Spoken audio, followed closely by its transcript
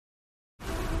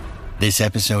This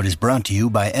episode is brought to you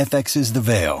by FX's The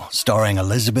Veil, starring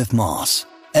Elizabeth Moss.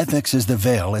 FX's The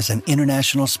Veil is an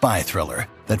international spy thriller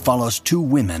that follows two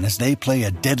women as they play a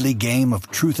deadly game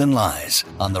of truth and lies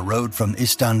on the road from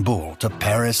Istanbul to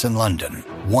Paris and London.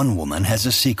 One woman has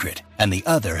a secret, and the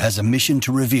other has a mission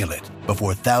to reveal it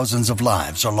before thousands of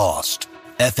lives are lost.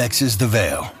 FX's The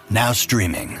Veil, now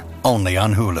streaming, only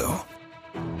on Hulu.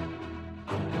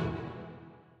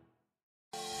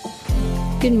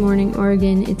 Good morning,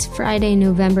 Oregon. It's Friday,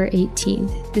 November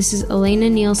 18th. This is Elena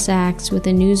Neal Sachs with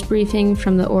a news briefing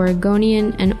from the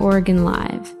Oregonian and Oregon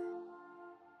Live.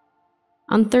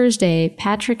 On Thursday,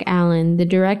 Patrick Allen, the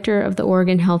director of the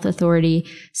Oregon Health Authority,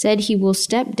 said he will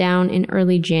step down in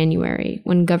early January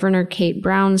when Governor Kate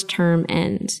Brown's term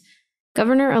ends.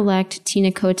 Governor-elect Tina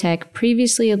Kotek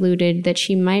previously alluded that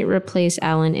she might replace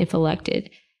Allen if elected,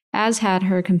 as had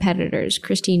her competitors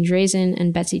Christine Drazan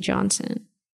and Betsy Johnson.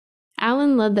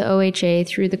 Allen led the OHA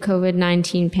through the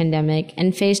COVID-19 pandemic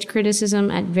and faced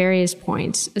criticism at various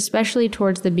points, especially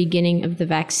towards the beginning of the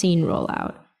vaccine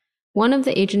rollout. One of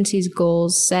the agency's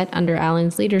goals set under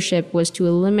Allen's leadership was to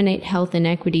eliminate health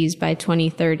inequities by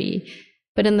 2030.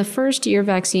 But in the first year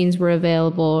vaccines were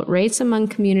available, rates among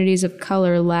communities of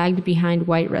color lagged behind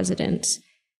white residents.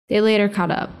 They later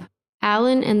caught up.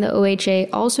 Allen and the OHA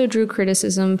also drew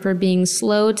criticism for being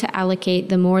slow to allocate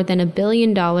the more than $1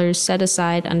 billion set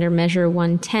aside under Measure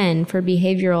 110 for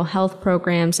behavioral health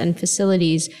programs and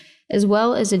facilities, as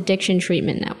well as addiction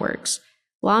treatment networks.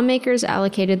 Lawmakers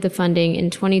allocated the funding in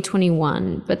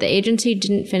 2021, but the agency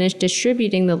didn't finish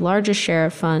distributing the largest share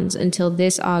of funds until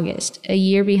this August, a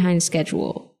year behind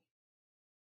schedule.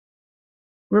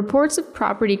 Reports of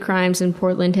property crimes in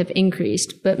Portland have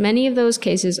increased, but many of those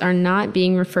cases are not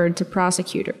being referred to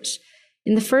prosecutors.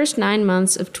 In the first 9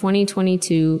 months of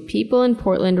 2022, people in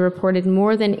Portland reported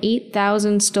more than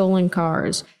 8,000 stolen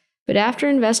cars, but after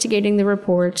investigating the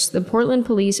reports, the Portland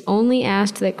police only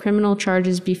asked that criminal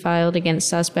charges be filed against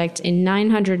suspects in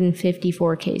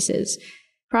 954 cases.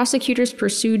 Prosecutors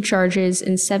pursued charges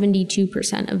in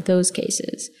 72% of those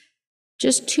cases.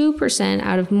 Just 2%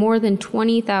 out of more than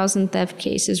 20,000 theft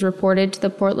cases reported to the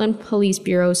Portland Police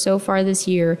Bureau so far this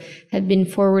year have been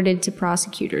forwarded to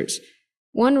prosecutors.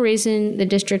 One reason the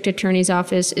district attorney's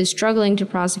office is struggling to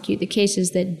prosecute the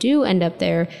cases that do end up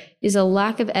there is a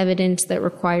lack of evidence that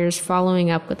requires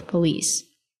following up with police.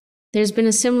 There's been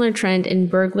a similar trend in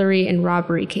burglary and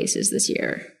robbery cases this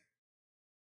year.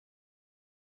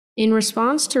 In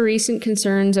response to recent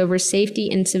concerns over safety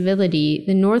and civility,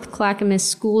 the North Clackamas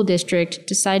School District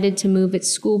decided to move its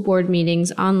school board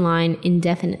meetings online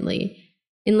indefinitely.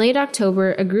 In late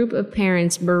October, a group of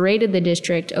parents berated the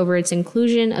district over its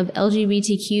inclusion of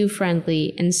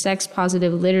LGBTQ-friendly and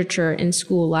sex-positive literature in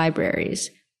school libraries.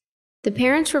 The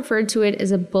parents referred to it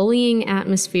as a bullying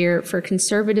atmosphere for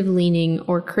conservative-leaning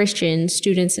or Christian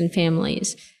students and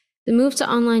families. The move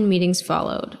to online meetings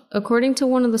followed. According to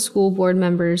one of the school board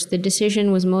members, the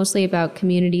decision was mostly about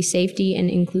community safety and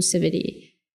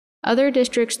inclusivity. Other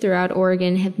districts throughout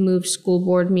Oregon have moved school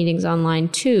board meetings online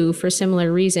too for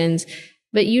similar reasons,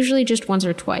 but usually just once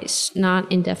or twice,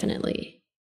 not indefinitely.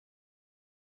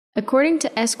 According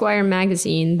to Esquire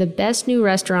magazine, the best new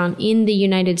restaurant in the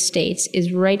United States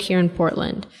is right here in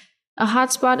Portland. A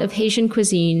hotspot of Haitian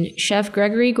cuisine, Chef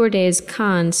Gregory Gourdet's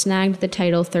Khan snagged the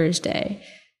title Thursday.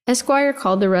 Esquire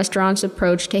called the restaurant's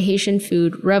approach to Haitian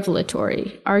food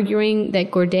revelatory, arguing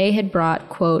that Gourdet had brought,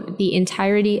 quote, the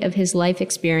entirety of his life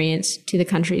experience to the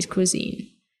country's cuisine.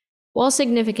 While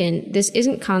significant, this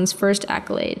isn't Khan's first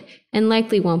accolade, and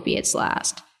likely won't be its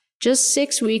last. Just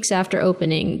 6 weeks after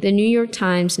opening, the New York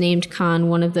Times named Khan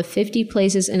one of the 50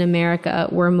 places in America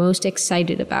we're most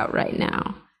excited about right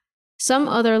now. Some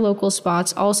other local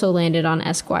spots also landed on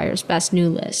Esquire's best new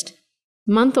list.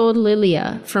 Month-Old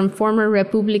Lilia from former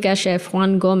República chef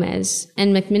Juan Gomez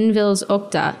and McMinnville's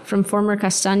Octa from former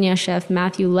Castaña chef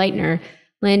Matthew Leitner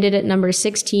landed at number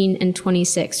 16 and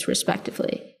 26,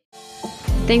 respectively.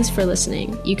 Thanks for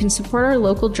listening. You can support our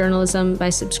local journalism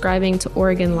by subscribing to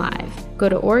Oregon Live. Go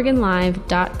to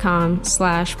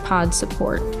OregonLive.com/pod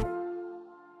support.